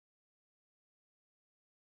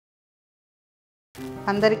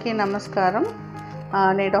అందరికీ నమస్కారం.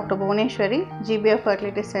 నేను doctor Bhuvaneswari, GBR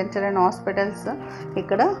Fertility Centre and Hospitals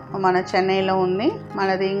ఇక్కడ మన చెన్నైలో ఉంది.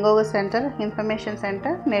 మనది ఇంకొక సెంటర్ ఇన్ఫర్మేషన్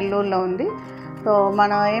సెంటర్ నెల్లూరులో ఉంది. సో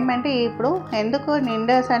మనం ఏమంటే ఇప్పుడు ఎందుకు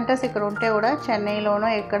నిండా సెంటర్స్ ఇక్కడ ఉంటే కూడా చెన్నైలోనో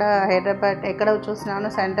ఎక్కడ హైదరాబాద్ ఎక్కడ చూసినానో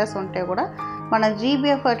సెంటర్స్ ఉంటే కూడా మన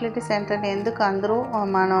GBR Fertility Centreని ఎందుకు అందరూ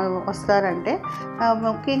మనం వస్తారంటే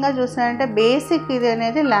ముఖ్యంగా చూసినారంటే బేసిక్ ఇది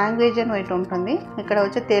అనేది లాంగ్వేజ్ అని ఒకటి ఉంటుంది. ఇక్కడ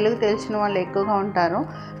వచ్చి తెలుగు తెలిసిన వాళ్ళు ఎక్కువగా ఉంటారు.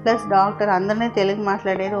 ప్లస్ డాక్టర్ అందరినీ తెలుగు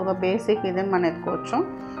మాట్లాడేది ఒక బేసిక్ ఇదని మనం ఎత్తుకోవచ్చు.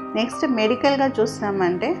 నెక్స్ట్ మెడికల్గా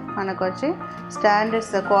చూసినామంటే మనకు వచ్చి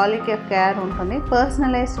స్టాండర్డ్స్ క్వాలిటీ ఆఫ్ కేర్ ఉంటుంది.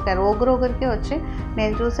 పర్సనలైజ్డ్ కేర్ ఒకరికి వచ్చి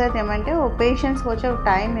నేను చూసేది ఏమంటే ఓ పేషెంట్స్కి వచ్చి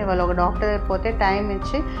టైం ఇవ్వాలి. ఒక డాక్టర్ దగ్గర పోతే టైం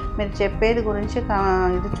ఇచ్చి మీరు చెప్పేది గురించి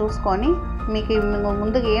ఇది చూసుకొని మీకు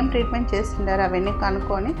ముందుకు ఏం ట్రీట్మెంట్ చేస్తుంటారో అవన్నీ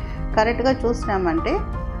కనుక్కొని కరెక్ట్గా చూసినామంటే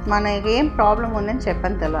మనకి ఏం ప్రాబ్లం ఉందని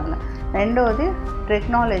చెప్పని తెలియాలి. రెండవది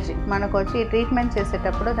టెక్నాలజీ మనకు వచ్చి ఈ ట్రీట్మెంట్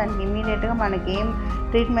చేసేటప్పుడు దానికి ఇమీడియట్గా మనకి ఏం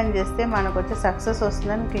ట్రీట్మెంట్ చేస్తే మనకు వచ్చి సక్సెస్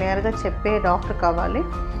వస్తుందని క్లియర్గా చెప్పే డాక్టర్ కావాలి.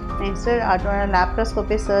 నెక్స్ట్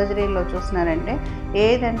ల్యాప్రోస్కోపీ సర్జరీలో చూసినారంటే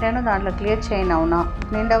ఏదంటేనో దాంట్లో క్లియర్ చేయను అవునా.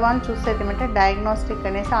 నిండా వాళ్ళు చూసేది ఏమంటే డయాగ్నోస్టిక్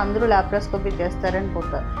అనేసి అందరూ ల్యాప్రోస్కోపీ చేస్తారని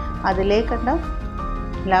పోతారు. అది లేకుండా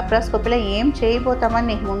ల్యాప్రోస్కోపీలో ఏం చేయబోతామని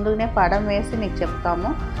నీకు ముందుగానే పడం వేసి నీకు చెప్తాము.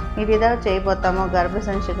 ఇది ఇదా చేయబోతాము.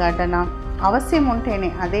 గర్భసంచి ఘటన అవశ్యం ఉంటేనే,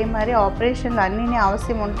 అదే మరి ఆపరేషన్లు అన్నీ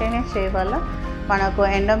అవశ్యం ఉంటేనే చేయవల్ల మనకు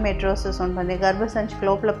ఎండోమెట్రోసిస్ ఉంటుంది, గర్భసంచి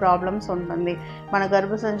లోపల ప్రాబ్లమ్స్ ఉంటుంది, మన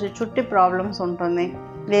గర్భసంచి చుట్టి ప్రాబ్లమ్స్ ఉంటుంది,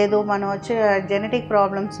 లేదు మనం వచ్చి జెనెటిక్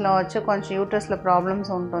ప్రాబ్లమ్స్లో వచ్చి కొంచెం యూట్రస్లో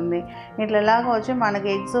ప్రాబ్లమ్స్ ఉంటుంది. ఇట్లాగా వచ్చి మనకి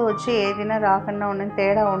ఎగ్స్ వచ్చి ఏదైనా రాకుండా ఉన్న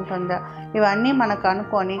తేడా ఉంటుందా ఇవన్నీ మనకు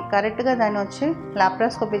అనుకొని కరెక్ట్గా దాన్ని వచ్చి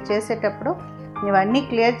ల్యాప్రోస్కోపీ చేసేటప్పుడు ఇవన్నీ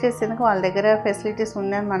క్లియర్ చేసేందుకు వాళ్ళ దగ్గర ఫెసిలిటీస్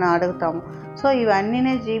ఉందని మనం అడుగుతాము. సో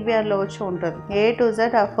ఇవన్నీనే GBRలో వచ్చి ఉంటుంది. A to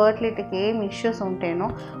Z ఆ ఫర్టిలిటీకి ఏం ఇష్యూస్ ఉంటేనో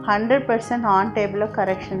 100% ఆన్ టేబుల్లో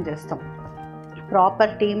కరెక్షన్ చేస్తాం.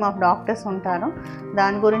 ప్రాపర్ టీమ్ ఆఫ్ డాక్టర్స్ ఉంటారు.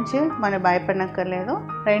 దాని గురించి మనం భయపడనక్కర్లేదు.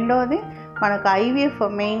 రెండవది మనకు IVF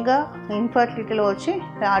మెయిన్గా ఇన్ఫర్టిలిటీలో వచ్చి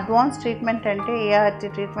అడ్వాన్స్ ట్రీట్మెంట్ అంటే ART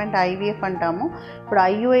ట్రీట్మెంట్ IVF అంటాము. ఇప్పుడు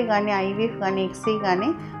IUI కానీ IVF కానీ ICSI కానీ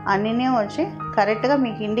అన్నీ వచ్చి కరెక్ట్గా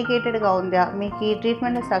మీకు ఇండికేటెడ్గా ఉందా, మీకు ఈ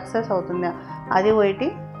ట్రీట్మెంట్ సక్సెస్ అవుతుందా అది ఒకటి.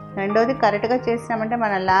 రెండోది కరెక్ట్గా చేస్తామంటే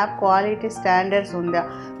మన ల్యాబ్ క్వాలిటీ స్టాండర్డ్స్ ఉందా,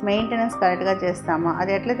 మెయింటెనెన్స్ కరెక్ట్గా చేస్తామా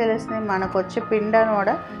అది ఎట్లా తెలుస్తుంది. మనకు వచ్చి పిండం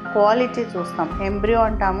కూడా క్వాలిటీ చూస్తాం. ఎంబ్రియో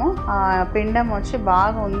అంటాము. పిండం వచ్చి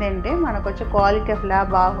బాగా ఉంది అంటే మనకు వచ్చి క్వాలిటీ ఆఫ్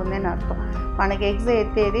ల్యాబ్ బాగుంది అని అర్థం. మనకి ఎగ్స్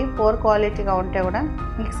ఎత్తేది పోర్ క్వాలిటీగా ఉంటే కూడా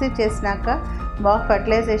మిక్సీ చేసినాక బాగా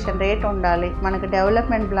ఫర్టిలైజేషన్ రేట్ ఉండాలి, మనకు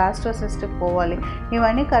డెవలప్మెంట్ బ్లాస్టోసిస్ట్కి పోవాలి.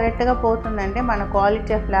 ఇవన్నీ కరెక్ట్గా పోతుందంటే మన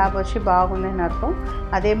క్వాలిటీ ఆఫ్ ల్యాబ్ వచ్చి బాగుందని అర్థం.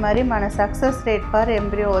 అదే మరి మన సక్సెస్ రేట్ పర్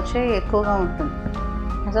ఎంబ్రియో వచ్చి ఎక్కువగా ఉంటుంది.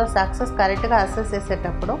 సో సక్సెస్ కరెక్ట్గా అసెస్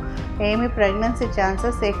చేసేటప్పుడు ఏమి ప్రెగ్నెన్సీ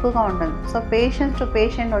ఛాన్సెస్ ఎక్కువగా ఉంటుంది. సో పేషెంట్ టు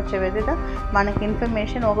పేషెంట్ వచ్చే విధంగా మనకి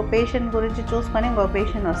ఇన్ఫర్మేషన్ ఒక పేషెంట్ గురించి చూసుకొని ఇంకో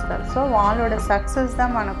పేషెంట్ వస్తారు. సో వాళ్ళోட సక్సెస్గా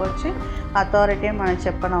మనకు వచ్చి అథారిటీ అని మనం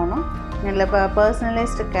చెప్పనవును. ఇలా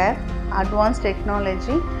పర్సనలైజ్డ్ కేర్, అడ్వాన్స్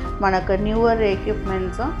టెక్నాలజీ, మనకు న్యూవర్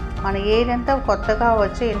ఎక్విప్మెంట్స్, మన ఏదంతా కొత్తగా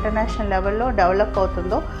వచ్చి ఇంటర్నేషనల్ లెవెల్లో డెవలప్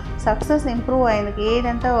అవుతుందో సక్సెస్ ఇంప్రూవ్ అయ్యేందుకు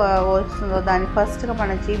ఏదంతా వస్తుందో దాన్ని ఫస్ట్గా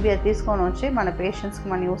మన GBR తీసుకొని వచ్చి మన పేషెంట్స్కి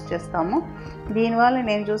మనం యూస్ చేస్తాము. దీనివల్ల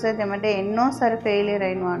నేను చూసేది ఏమంటే ఎన్నోసారి ఫెయిలియర్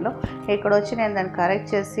అయిన వాళ్ళు ఇక్కడ వచ్చి నేను దాన్ని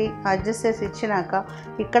కరెక్ట్ చేసి అడ్జస్ట్ చేసి ఇచ్చినాక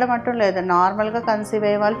ఇక్కడ మట్టం లేదు. నార్మల్గా కన్సీవ్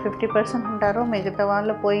అయ్యే వాళ్ళు 50% ఉంటారు. మిగతా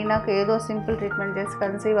వాళ్ళు పోయినాక ఏదో సింపుల్ ట్రీట్మెంట్ చేసి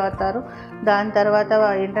కన్సీవ్ అవుతారు. దాని తర్వాత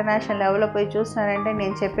ఇంటర్నేషనల్ లెవెల్లో పోయి చూస్తున్నారంటే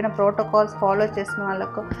నేను చెప్పిన ప్రోటోకాల్స్ ఫాలో చేసిన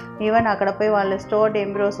వాళ్ళకు ఈవెన్ అక్కడ పోయి వాళ్ళు స్టోర్డ్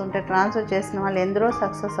ఎంబ్రియోస్ ఉంటే ట్రాన్స్ఫర్ చేసిన వాళ్ళు ఎందరో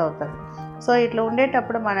సక్సెస్ అవుతారు. సో ఇట్లా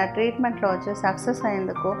ఉండేటప్పుడు మన ట్రీట్మెంట్లో వచ్చి సక్సెస్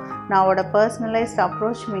అయ్యేందుకు నావోడ పర్సనలైజ్డ్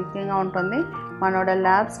అప్రోచ్ ముఖ్యంగా ఉంటుంది. మనోడ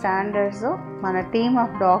ల్యాబ్ స్టాండర్డ్స్, మన team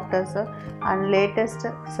of doctors and latest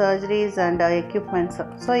surgeries and equipments.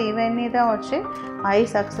 So ఇవన్నీ వచ్చి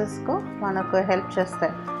సక్సెస్కు మనకు హెల్ప్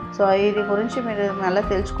చేస్తాయి. సో ఇది గురించి మీరు మళ్ళీ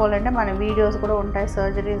తెలుసుకోవాలంటే మన వీడియోస్ కూడా ఉంటాయి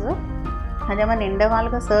సర్జరీస్. అదే మన నిండా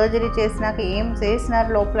వాళ్ళగా సర్జరీ చేసినాక ఏం చేసినారు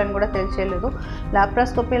లోపలని కూడా తెలియలేదు.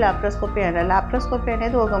 ల్యాప్రోస్కోపీ అంటే ల్యాప్రోస్కోపీ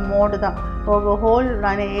అనేది ఒక మోడ్దా ఒక హోల్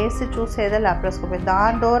అని వేసి చూసేదే ల్యాప్రోస్కోపీ.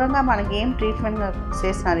 దాని దూరంగా మనకి ఏం ట్రీట్మెంట్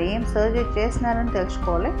చేసినారు, ఏం సర్జరీ చేసినారని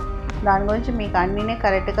తెలుసుకోవాలి. దాని గురించి మీకు అన్నీనే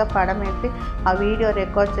కరెక్ట్గా పడం ఎత్తి ఆ వీడియో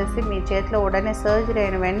రికార్డ్ చేసి మీ చేతిలో ఉడనే సర్జరీ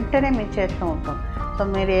అయిన వెంటనే మీ చేతిలో ఉంటుంది. సో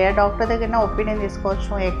మీరు ఏ డాక్టర్ దగ్గరైనా ఒపీనియన్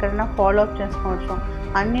తీసుకోవచ్చు, ఎక్కడైనా ఫాలోఅప్ చేసుకోవచ్చు.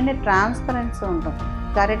 అన్నీ ట్రాన్స్పరెన్సీ ఉంటుంది.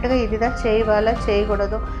 కరెక్ట్గా ఇదిదా చేయవాలా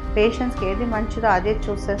చేయకూడదు, పేషెంట్స్కి ఏది మంచిదో అదే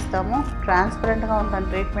చూసేస్తాము. ట్రాన్స్పరెంట్గా ఉంటుంది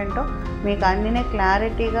ట్రీట్మెంట్. మీకు అన్నీ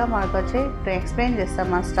క్లారిటీగా మనకు వచ్చి ఎక్స్ప్లెయిన్ చేస్తాం.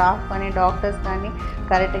 మా స్టాఫ్ కానీ డాక్టర్స్ కానీ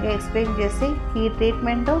కరెక్ట్గా ఎక్స్ప్లెయిన్ చేసి ఈ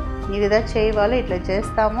ట్రీట్మెంట్ ఇదిదా చేయవాలో ఇట్లా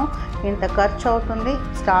చేస్తాము, ఇంత ఖర్చు అవుతుంది,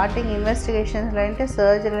 స్టార్టింగ్ ఇన్వెస్టిగేషన్స్లో అంటే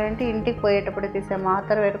సర్జరీలు అంటే ఇంటికి పోయేటప్పుడు తీసే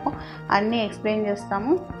మాత్ర వరకు అన్నీ ఎక్స్ప్లెయిన్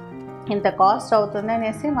చేస్తాము. ఇంత కాస్ట్ అవుతుంది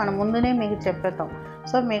అనేసి మనం ముందునే మీకు చెప్పేస్తాం.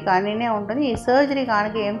 సో మీకు అన్నీనే ఉంటుంది. ఈ సర్జరీ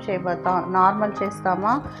కనుక ఏం చేయబోతాం, నార్మల్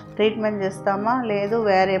చేస్తామా, ట్రీట్మెంట్ చేస్తామా, లేదు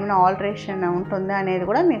వేరే ఏమైనా ఆల్టరేషన్ ఉంటుందా అనేది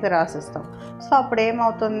కూడా మీకు రాసిస్తాం. సో అప్పుడు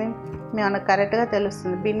ఏమవుతుంది, మనకు కరెక్ట్గా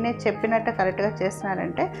తెలుస్తుంది. బిన్నే చెప్పినట్టు కరెక్ట్గా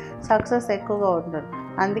చేస్తున్నారంటే సక్సెస్ ఎక్కువగా ఉంటుంది.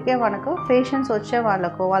 అందుకే మనకు పేషెంట్స్ వచ్చే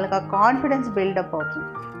వాళ్ళకు ఆ కాన్ఫిడెన్స్ బిల్డప్ అవుతుంది.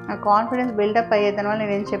 ఆ కాన్ఫిడెన్స్ బిల్డప్ అయ్యేదాని వల్ల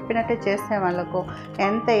నేను చెప్పినట్టే చేసే వాళ్ళకు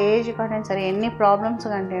ఎంత ఏజ్ కానీ సరే, ఎన్ని ప్రాబ్లమ్స్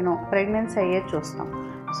కంటేనో ప్రెగ్నెన్సీ అయ్యేది చూస్తాం.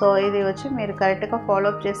 సో ఇది వచ్చి మీరు కరెక్ట్గా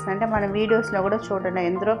ఫాలోఅప్ చేస్తుంటే మన వీడియోస్లో కూడా చూడండి.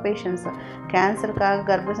 ఎందరో పేషెంట్స్ క్యాన్సర్ కాక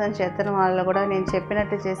గర్భసంచి ఎత్తని వాళ్ళు కూడా నేను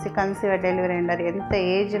చెప్పినట్టు చేసి కన్సీవ్ డెలివరీ అయ్యారు. ఎంత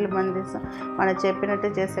ఏజ్ల మంది మనం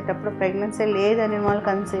చెప్పినట్టు చేసేటప్పుడు ప్రెగ్నెన్సీ లేదని వాళ్ళు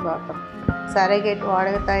కన్సీవ్ అవుతాం. సరేగేట్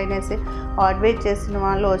వాడతాయనేసి అడ్వైజ్ చేసిన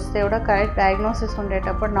వాళ్ళు వస్తే కూడా కరెక్ట్ డయాగ్నోసిస్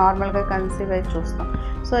ఉండేటప్పుడు నార్మల్గా కన్సీవ్ అయ్యి చూస్తాం.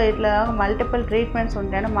 సో ఇట్లా మల్టిపుల్ ట్రీట్మెంట్స్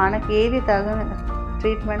ఉంటాయని మనకి ఏది తగిన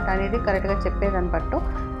ట్రీట్మెంట్ అనేది కరెక్ట్గా చెప్పేదాన్ని బట్టు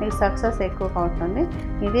మీకు సక్సెస్ ఎక్కువగా ఉంటుంది.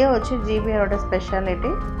 ఇదే వచ్చి GBR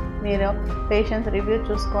స్పెషాలిటీ. మీరు పేషెంట్స్ రివ్యూ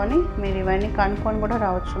చూసుకొని మీరు ఇవన్నీ కనుక్కొని కూడా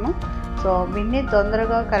రావచ్చును. సో వీన్ని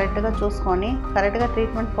తొందరగా కరెక్ట్గా చూసుకొని కరెక్ట్గా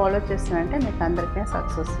ట్రీట్మెంట్ ఫాలో చేస్తానంటే మీకు అందరికీ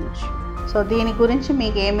సక్సెస్ నుంచి. సో దీని గురించి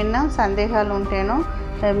మీకు ఏమైనా సందేహాలు ఉంటేనో,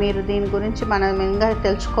 మీరు దీని గురించి మనం ఇంకా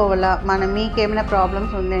తెలుసుకోవాలా, మీకేమైనా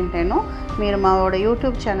ప్రాబ్లమ్స్ ఉందంటేనో మీరు మా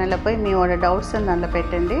యూట్యూబ్ ఛానల్లో పోయి మీ డౌట్స్ దాంట్లో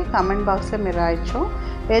పెట్టండి. కామెంట్ బాక్స్లో మీరు రాయొచ్చు,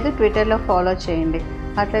 లేదు ట్విట్టర్లో ఫాలో చేయండి.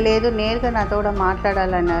 అట్లా లేదు నేరుగా నాతో కూడా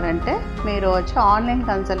మాట్లాడాలన్నారంటే మీరు వచ్చి ఆన్లైన్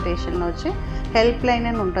కన్సల్టేషన్లో వచ్చి హెల్ప్ లైన్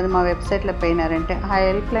అని ఉంటుంది మా వెబ్సైట్లో పోయినారంటే ఆ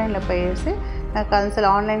హెల్ప్ లైన్లో పోయేసి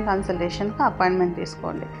ఆన్లైన్ కన్సల్టేషన్కి అపాయింట్మెంట్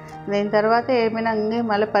తీసుకోండి. దీని తర్వాత ఏమైనా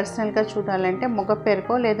మళ్ళీ పర్సనల్గా చూడాలంటే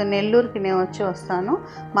ముఖపేరుకో లేదు నెల్లూరుకి నేను వస్తాను.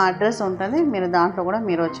 మా అడ్రస్ ఉంటుంది, మీరు దాంట్లో కూడా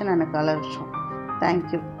మీరు వచ్చి నన్ను కలవచ్చు.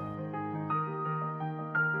 Thank you.